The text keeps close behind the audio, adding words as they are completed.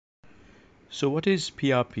So what is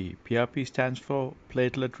PRP? PRP stands for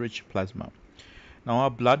platelet-rich plasma. Now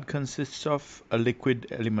our blood consists of a liquid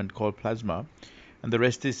element called plasma, and the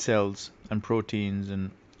rest is cells and proteins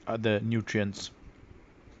and other nutrients.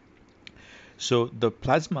 So the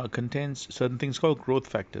plasma contains certain things called growth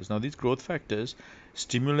factors. Now these growth factors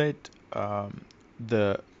stimulate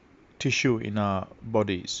the tissue in our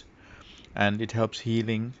bodies, and it helps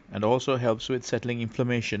healing and also helps with settling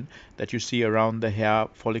inflammation that you see around the hair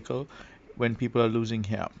follicle when people are losing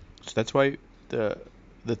hair. So that's why the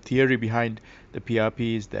the theory behind the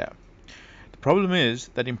PRP is there. The problem is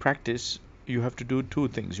that in practice you have to do two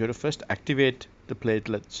things. You have to first activate the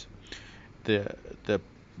platelets. The the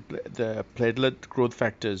the platelet growth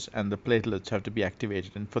factors and the platelets have to be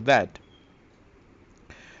activated, and for that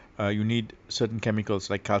you need certain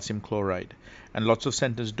chemicals like calcium chloride, and lots of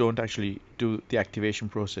centers don't actually do the activation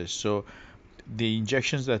process, so the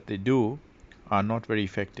injections that they do are not very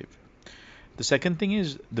effective. The second thing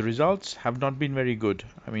is the results have not been very good.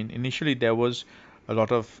 I mean, initially there was a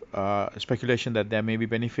lot of speculation that there may be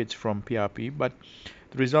benefits from PRP, but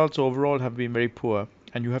the results overall have been very poor,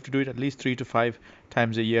 and you have to do it at least 3 to 5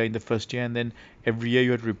 times a year in the first year, and then every year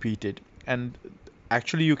you have to repeat it. And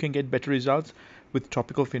actually, you can get better results with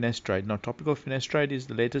topical finasteride. Now, topical finasteride is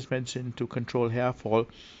the latest medicine to control hair fall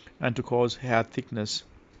and to cause hair thickness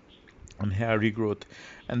and hair regrowth,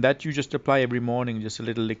 and that you just apply every morning, just a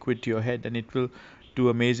little liquid to your head, and it will do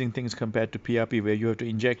amazing things compared to PRP, where you have to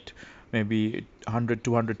inject maybe 100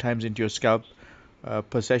 200 times into your scalp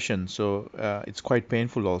per session. So it's quite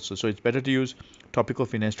painful also. So it's better to use topical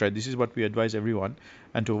finasteride. This is what we advise everyone,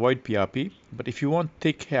 and to avoid PRP. But if you want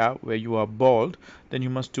thick hair where you are bald, then you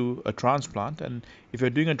must do a transplant. And if you're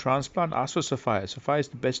doing a transplant, ask for Sapphire. Sapphire is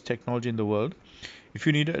the best technology in the world. If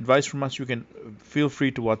you need advice from us, you can feel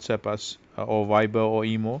free to WhatsApp us or Viber or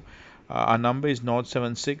email. Our number is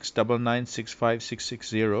 076 9965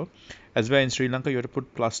 660. As we're in Sri Lanka, you have to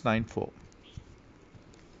put +94.